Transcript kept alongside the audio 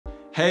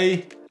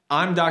Hey,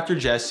 I'm Dr.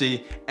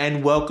 Jesse,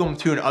 and welcome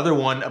to another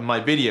one of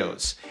my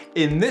videos.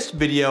 In this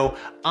video,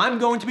 I'm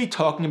going to be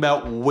talking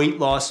about weight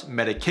loss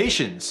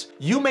medications.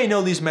 You may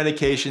know these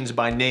medications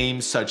by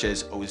names such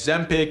as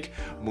Ozempic,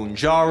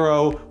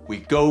 Mounjaro,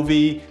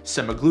 Wegovy,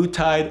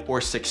 Semaglutide, or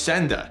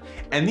Saxenda.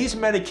 And these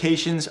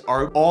medications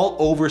are all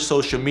over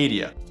social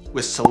media,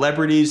 with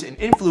celebrities and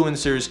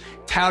influencers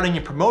touting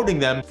and promoting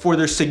them for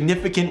their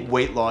significant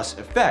weight loss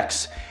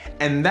effects.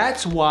 And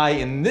that's why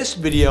in this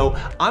video,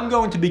 I'm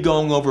going to be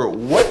going over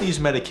what these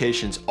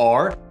medications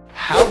are,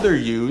 how they're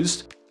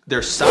used,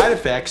 their side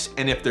effects,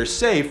 and if they're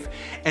safe.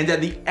 And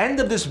at the end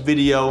of this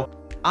video,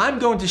 I'm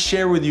going to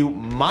share with you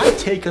my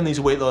take on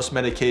these weight loss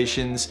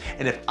medications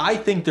and if I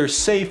think they're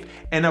safe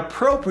and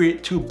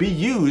appropriate to be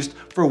used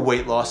for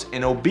weight loss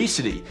and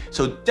obesity.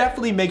 So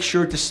definitely make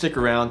sure to stick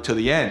around till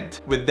the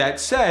end. With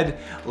that said,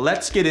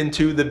 let's get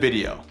into the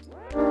video.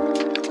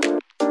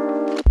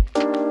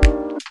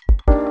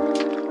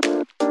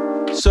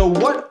 So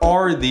what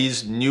are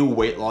these new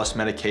weight loss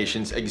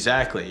medications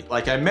exactly?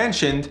 Like I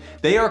mentioned,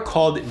 they are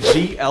called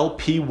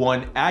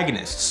GLP-1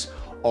 agonists,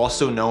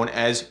 also known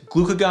as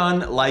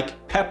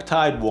glucagon-like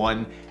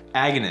peptide-1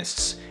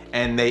 agonists.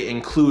 And they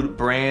include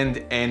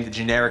brand and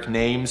generic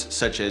names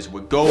such as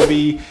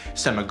Wegovy,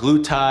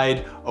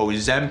 Semaglutide,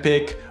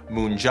 Ozempic,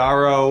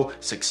 Mounjaro,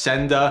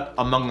 Saxenda,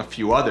 among a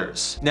few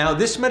others. Now,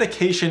 this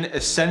medication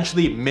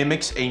essentially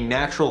mimics a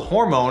natural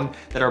hormone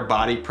that our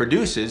body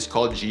produces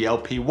called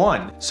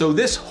GLP-1. So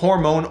this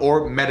hormone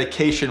or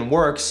medication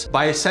works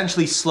by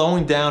essentially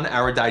slowing down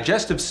our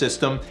digestive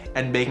system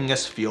and making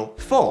us feel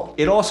full.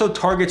 It also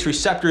targets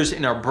receptors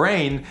in our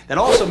brain that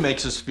also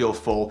makes us feel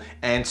full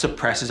and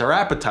suppresses our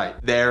appetite,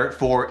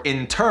 therefore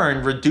in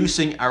turn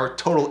reducing our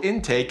total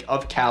intake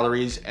of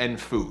calories and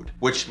food,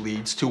 which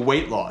leads to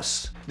weight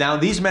loss. Now,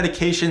 these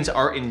medications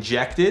are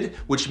injected,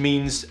 which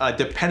means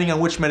depending on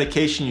which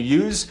medication you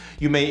use,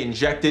 you may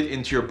inject it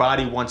into your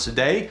body once a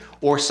day,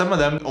 or some of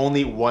them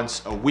only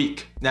once a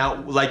week.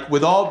 Now, like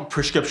with all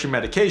prescription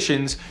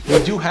medications,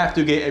 you do have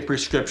to get a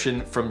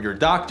prescription from your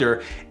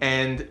doctor,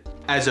 and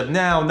as of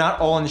now, not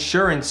all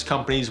insurance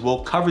companies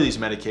will cover these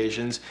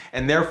medications,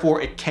 and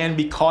therefore it can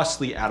be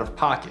costly out of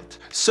pocket.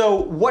 So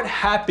what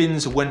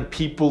happens when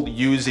people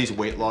use these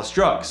weight loss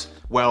drugs?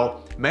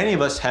 Well, many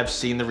of us have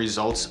seen the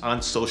results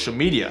on social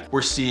media.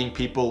 We're seeing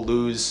people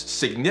lose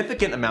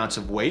significant amounts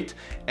of weight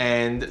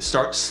and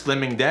start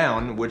slimming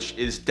down, which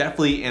is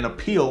definitely an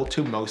appeal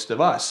to most of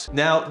us.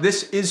 Now,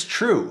 this is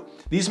true.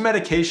 These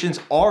medications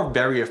are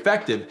very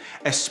effective,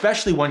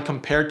 especially when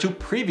compared to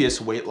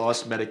previous weight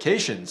loss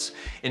medications.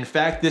 In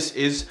fact, this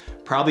is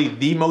probably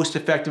the most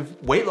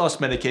effective weight loss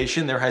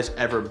medication there has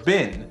ever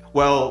been.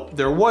 Well,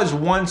 there was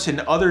once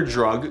another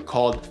drug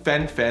called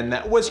Fen-Phen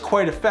that was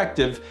quite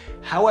effective.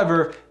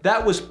 However,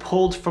 that was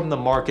pulled from the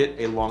market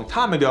a long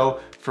time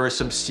ago for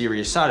some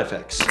serious side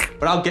effects.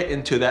 But I'll get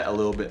into that a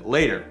little bit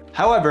later.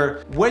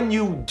 However, when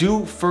you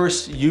do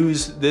first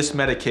use this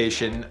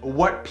medication,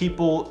 what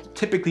people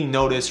typically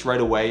notice right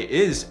away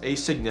is a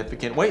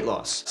significant weight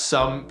loss.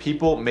 Some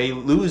people may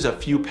lose a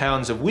few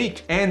pounds a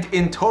week and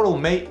in total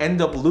may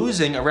end up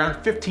losing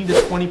around 15 to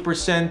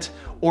 20%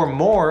 or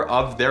more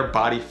of their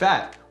body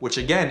fat, which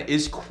again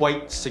is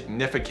quite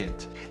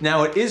significant.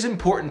 Now, it is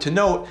important to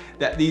note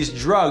that these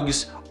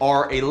drugs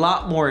are a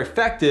lot more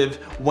effective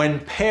when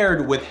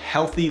paired with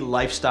healthy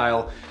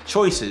lifestyle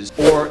choices,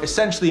 or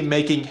essentially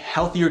making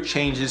healthier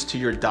changes to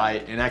your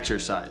diet and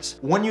exercise.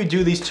 When you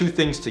do these two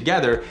things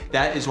together,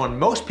 that is when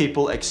most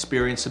people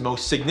experience the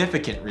most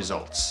significant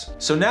results.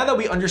 So now that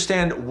we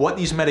understand what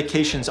these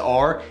medications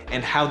are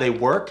and how they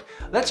work,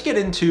 let's get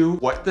into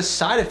what the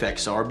side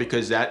effects are,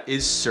 because that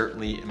is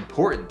certainly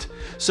important.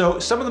 So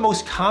some of the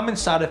most common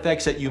side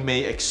effects that you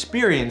may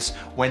experience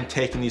when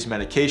taking these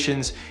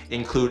medications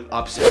include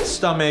upset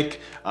stomach,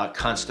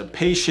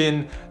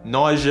 constipation,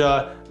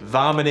 nausea,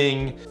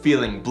 vomiting,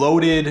 feeling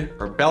bloated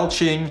or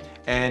belching,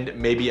 and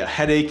maybe a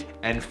headache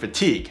and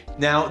fatigue.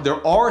 Now,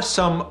 there are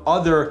some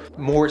other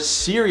more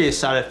serious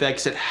side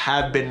effects that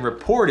have been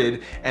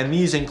reported, and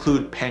these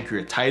include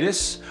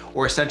pancreatitis,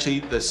 or essentially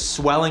the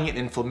swelling and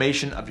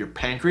inflammation of your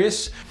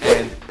pancreas.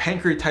 And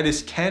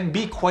pancreatitis can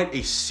be quite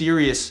a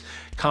serious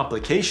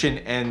complication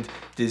and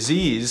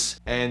disease,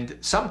 and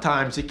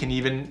sometimes it can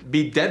even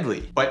be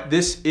deadly. But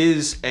this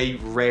is a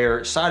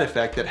rare side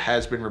effect that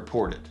has been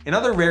reported.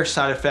 Another rare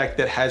side effect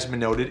that has been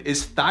noted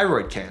is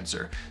thyroid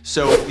cancer.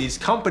 So these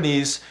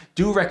companies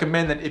do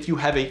recommend that if you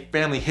have a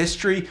family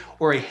history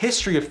or a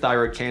history of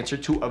thyroid cancer,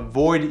 to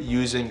avoid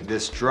using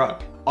this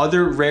drug.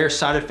 Other rare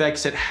side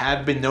effects that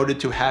have been noted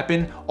to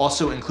happen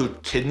also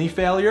include kidney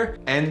failure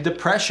and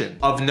depression.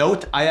 Of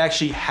note, I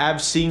actually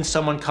have seen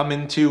someone come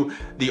into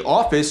the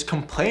office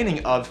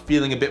complaining of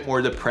feeling a bit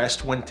more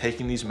depressed when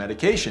taking these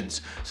medications.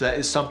 So that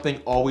is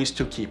something always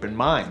to keep in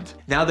mind.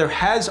 Now, there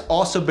has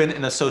also been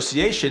an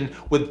association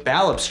with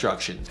bowel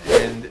obstruction,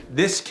 and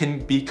this can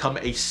become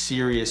a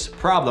serious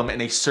problem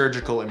and a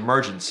surgical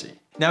emergency.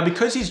 Now,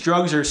 because these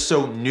drugs are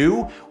so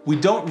new, we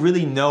don't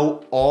really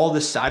know all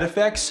the side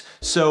effects,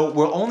 so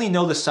we'll only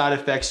know the side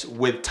effects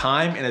with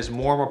time and as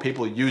more and more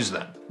people use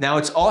them. Now,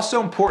 it's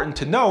also important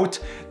to note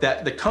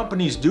that the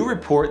companies do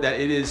report that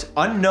it is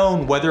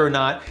unknown whether or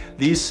not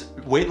these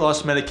weight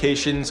loss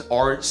medications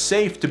are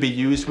safe to be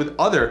used with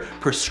other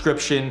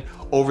prescription,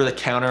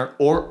 over-the-counter,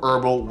 or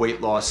herbal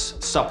weight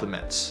loss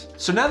supplements.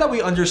 So now that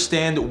we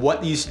understand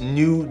what these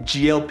new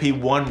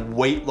GLP-1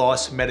 weight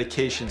loss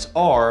medications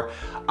are,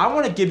 I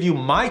want to give you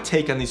my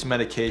take on these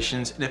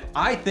medications and if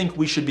I think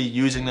we should be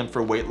using them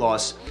for weight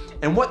loss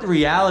and what the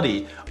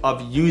reality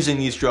of using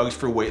these drugs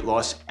for weight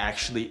loss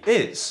actually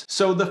is.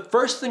 So the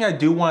first thing I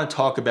do want to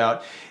talk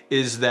about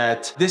is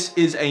that this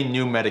is a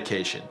new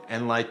medication.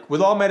 And like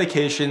with all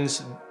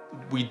medications,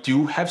 we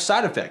do have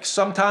side effects.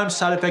 Sometimes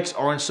side effects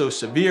aren't so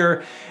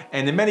severe,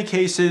 and in many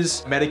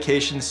cases,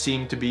 medications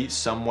seem to be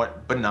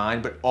somewhat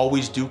benign, but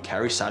always do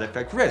carry side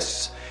effect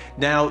risks.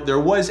 Now, there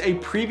was a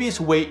previous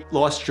weight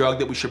loss drug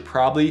that we should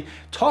probably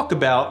talk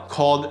about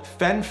called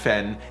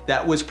Fen-Phen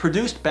that was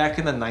produced back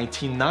in the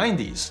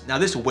 1990s. Now,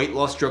 this weight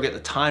loss drug at the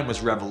time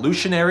was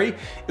revolutionary.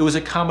 It was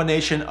a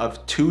combination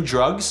of two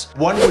drugs,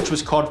 one which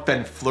was called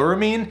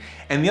fenfluramine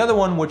and the other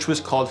one which was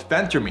called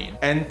phentermine.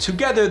 And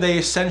together, they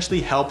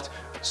essentially helped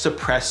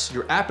suppress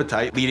your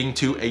appetite, leading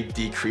to a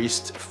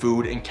decreased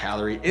food and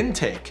calorie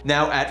intake.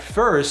 Now, at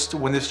first,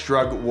 when this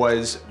drug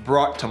was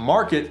brought to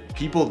market,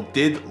 people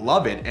did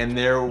love it, and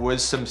there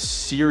was some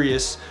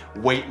serious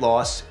weight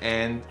loss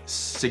and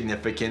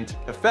significant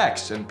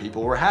effects, and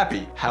people were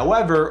happy.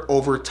 However,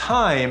 over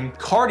time,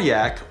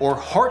 cardiac or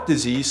heart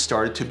disease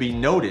started to be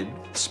noted,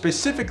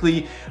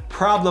 specifically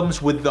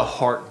problems with the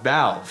heart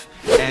valve.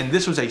 And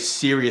this was a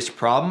serious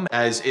problem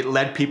as it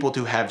led people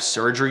to have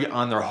surgery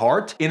on their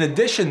heart. In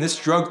addition, this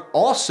drug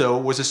also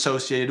was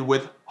associated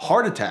with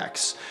heart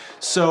attacks.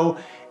 So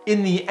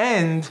in the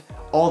end,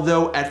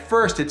 although at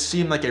first it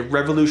seemed like a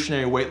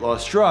revolutionary weight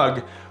loss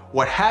drug,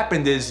 what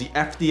happened is the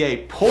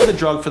FDA pulled the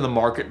drug from the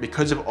market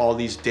because of all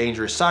these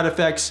dangerous side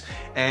effects,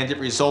 and it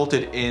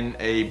resulted in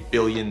a $1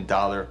 billion+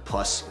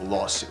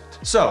 lawsuit.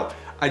 So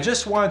I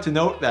just wanted to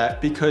note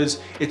that because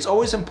it's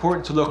always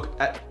important to look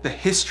at the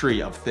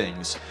history of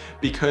things,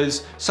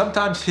 because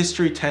sometimes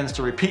history tends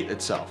to repeat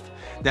itself.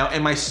 Now,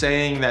 am I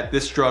saying that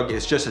this drug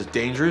is just as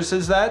dangerous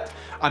as that?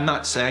 I'm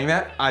not saying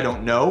that. I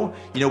don't know.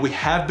 You know, we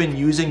have been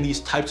using these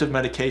types of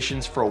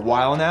medications for a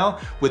while now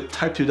with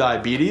type 2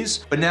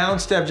 diabetes, but now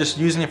instead of just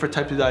using it for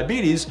type 2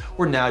 diabetes,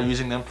 we're now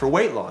using them for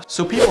weight loss.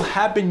 So people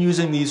have been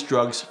using these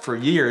drugs for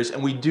years,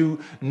 and we do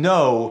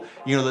know,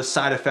 you know, the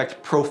side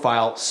effect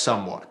profile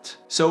somewhat.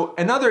 So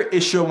another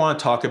issue I want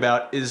to talk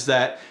about is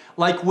that,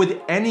 like with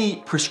any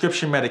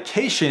prescription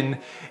medication,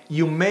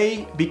 you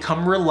may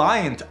become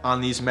reliant on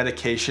these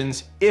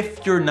medications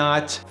if you're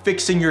not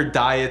fixing your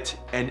diet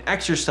and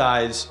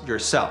exercise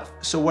yourself.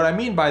 So what I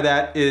mean by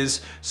that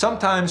is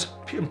sometimes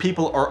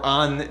people are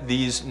on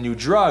these new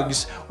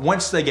drugs,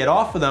 once they get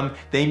off of them,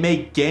 they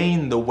may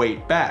gain the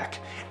weight back.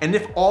 And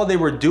if all they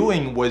were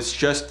doing was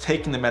just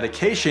taking the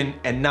medication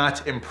and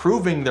not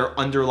improving their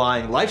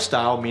underlying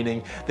lifestyle,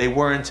 meaning they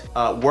weren't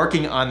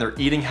working on their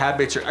eating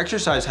habits or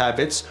exercise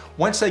habits,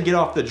 once they get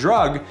off the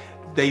drug,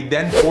 they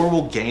then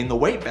will gain the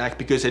weight back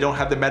because they don't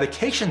have the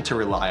medication to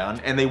rely on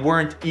and they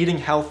weren't eating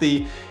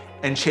healthy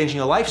and changing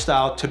a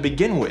lifestyle to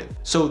begin with.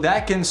 So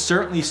that can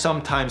certainly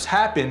sometimes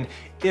happen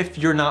if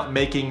you're not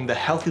making the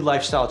healthy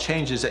lifestyle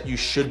changes that you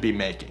should be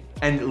making.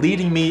 And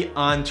leading me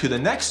on to the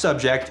next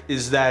subject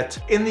is that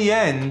in the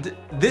end,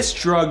 this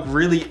drug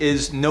really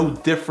is no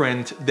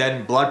different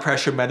than blood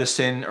pressure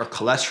medicine or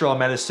cholesterol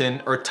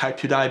medicine or type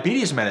 2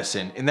 diabetes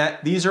medicine, in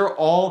that these are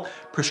all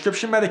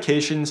prescription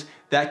medications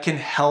that can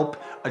help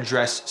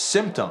address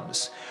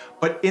symptoms.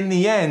 But in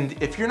the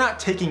end, if you're not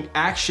taking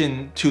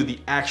action to the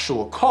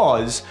actual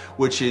cause,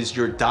 which is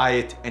your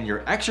diet and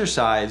your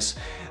exercise,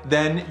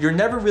 then you're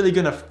never really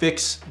gonna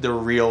fix the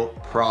real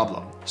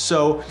problem.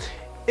 So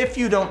if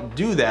you don't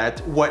do that,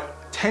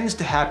 what tends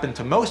to happen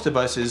to most of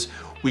us is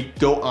we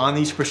go on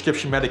these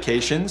prescription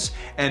medications,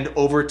 and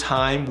over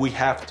time we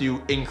have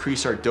to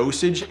increase our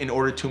dosage in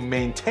order to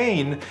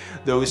maintain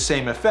those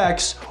same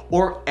effects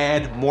or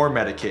add more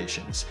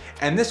medications.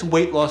 And this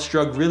weight loss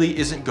drug really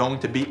isn't going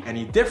to be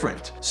any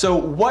different. So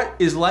what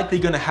is likely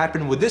going to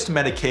happen with this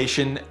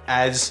medication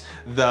as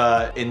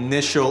the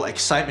initial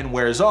excitement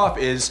wears off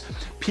is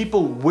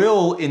people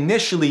will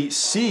initially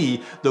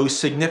see those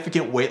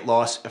significant weight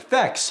loss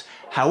effects.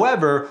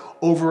 However,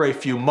 over a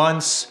few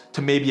months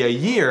to maybe a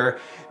year,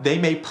 they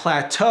may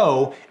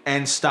plateau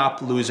and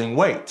stop losing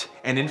weight.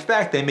 And in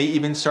fact, they may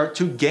even start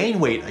to gain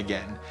weight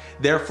again,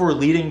 therefore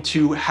leading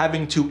to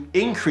having to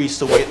increase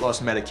the weight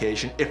loss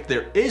medication if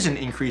there is an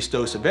increased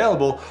dose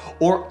available,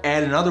 or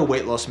add another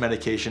weight loss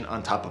medication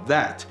on top of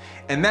that.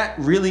 And that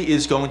really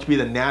is going to be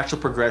the natural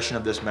progression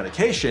of this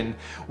medication,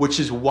 which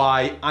is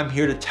why I'm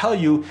here to tell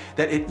you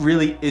that it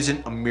really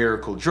isn't a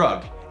miracle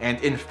drug. And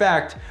in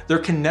fact, there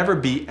can never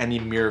be any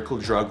miracle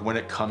drug when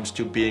it comes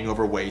to being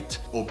overweight,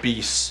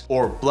 obese,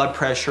 or blood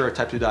pressure or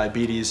type 2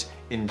 diabetes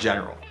in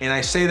general. And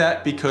I say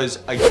that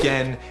because,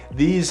 again,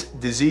 these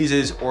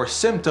diseases or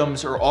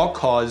symptoms are all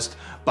caused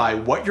by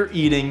what you're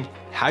eating,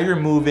 how you're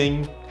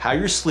moving, how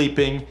you're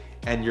sleeping,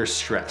 and your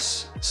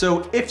stress.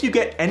 So if you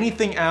get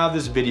anything out of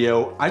this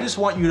video, I just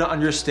want you to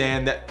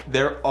understand that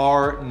there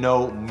are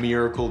no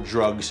miracle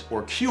drugs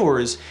or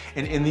cures,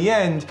 and in the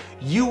end,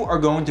 you are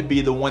going to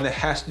be the one that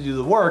has to do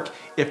the work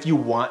if you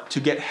want to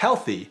get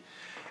healthy.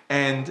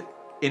 And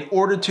in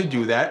order to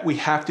do that, we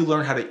have to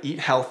learn how to eat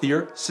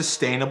healthier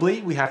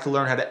sustainably. We have to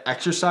learn how to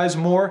exercise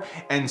more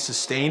and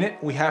sustain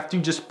it. We have to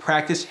just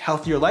practice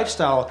healthier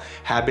lifestyle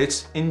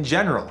habits in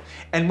general.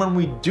 And when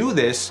we do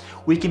this,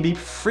 we can be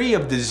free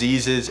of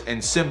diseases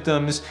and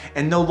symptoms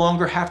and no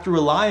longer have to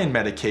rely on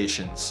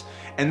medications.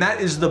 And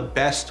that is the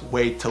best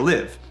way to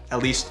live,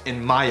 at least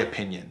in my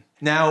opinion.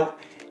 Now,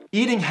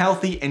 eating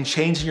healthy and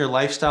changing your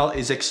lifestyle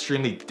is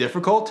extremely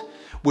difficult,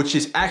 which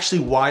is actually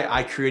why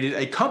I created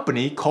a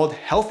company called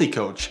Healthy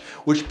Coach,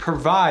 which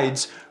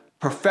provides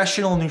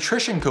professional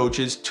nutrition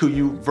coaches to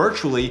you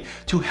virtually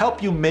to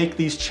help you make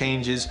these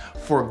changes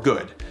for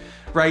good,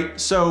 right?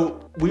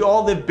 So we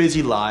all live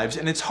busy lives,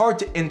 and it's hard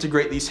to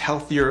integrate these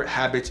healthier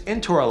habits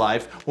into our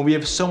life when we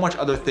have so much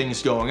other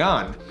things going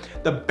on.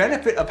 The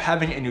benefit of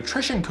having a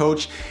nutrition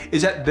coach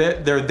is that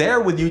they're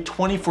there with you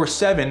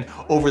 24/7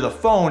 over the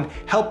phone,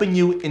 helping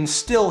you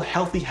instill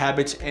healthy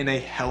habits in a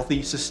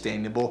healthy,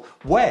 sustainable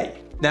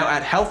way. Now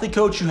at Healthy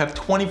Coach, you have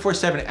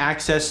 24/7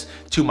 access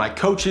to my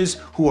coaches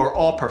who are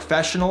all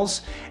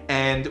professionals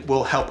and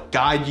will help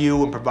guide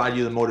you and provide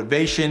you the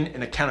motivation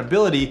and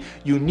accountability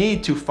you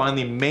need to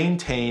finally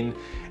maintain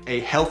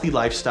a healthy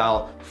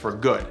lifestyle for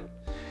good.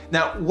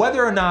 Now,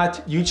 whether or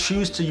not you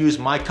choose to use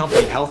my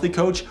company, Healthy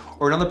Coach,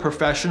 or another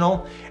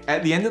professional,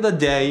 at the end of the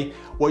day,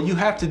 what you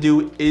have to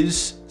do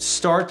is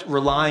start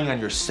relying on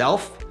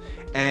yourself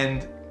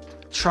and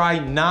try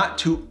not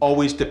to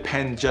always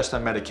depend just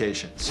on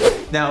medications.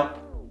 Now,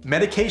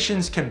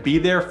 medications can be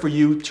there for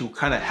you to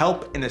kind of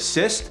help and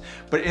assist,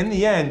 but in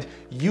the end,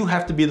 you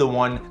have to be the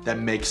one that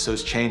makes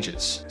those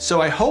changes.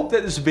 So I hope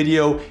that this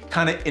video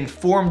kind of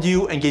informed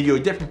you and gave you a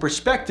different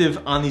perspective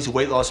on these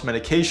weight loss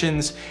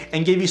medications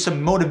and gave you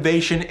some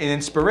motivation and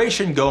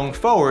inspiration going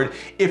forward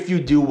if you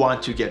do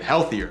want to get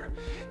healthier.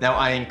 Now,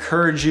 I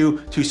encourage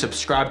you to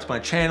subscribe to my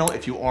channel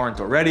if you aren't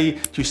already,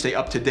 to stay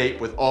up to date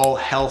with all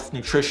health,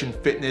 nutrition,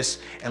 fitness,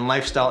 and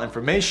lifestyle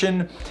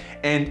information.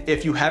 And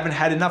if you haven't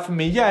had enough of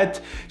me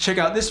yet, check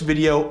out this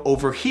video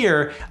over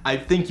here. I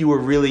think you will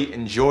really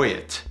enjoy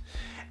it.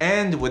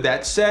 And with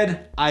that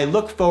said, I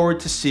look forward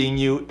to seeing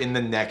you in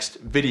the next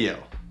video.